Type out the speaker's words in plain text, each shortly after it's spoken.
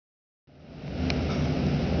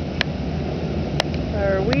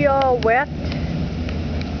Are we all wet?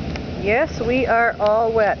 Yes, we are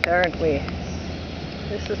all wet, aren't we?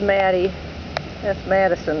 This is Maddie. That's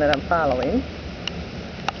Madison that I'm following.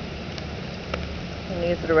 And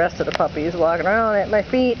these are the rest of the puppies walking around at my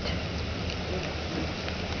feet.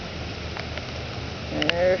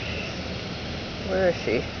 Where is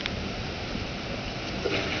she?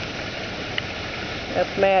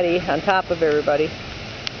 That's Maddie on top of everybody.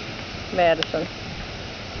 Madison.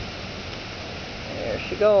 There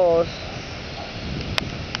she goes.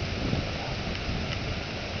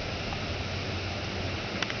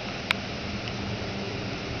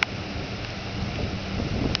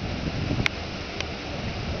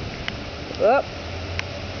 Oh,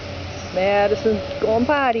 Madison's going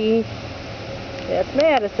potty. That's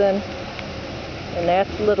Madison. And that's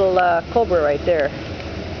little Cobra right there.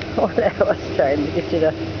 What I was trying to get you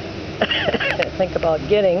to think about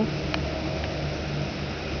getting.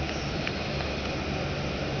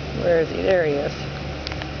 Where is he? There he is.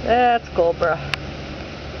 That's Cobra.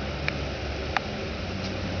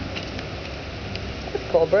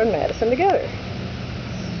 That's Cobra and Madison together.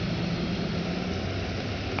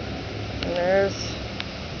 And there's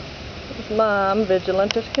Mom,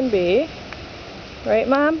 vigilant as can be. Right,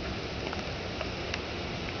 Mom?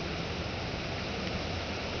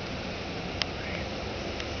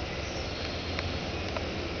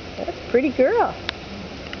 That's a pretty girl.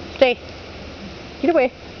 Stay. Get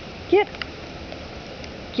away.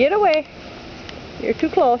 Get away. You're too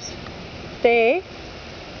close. Stay.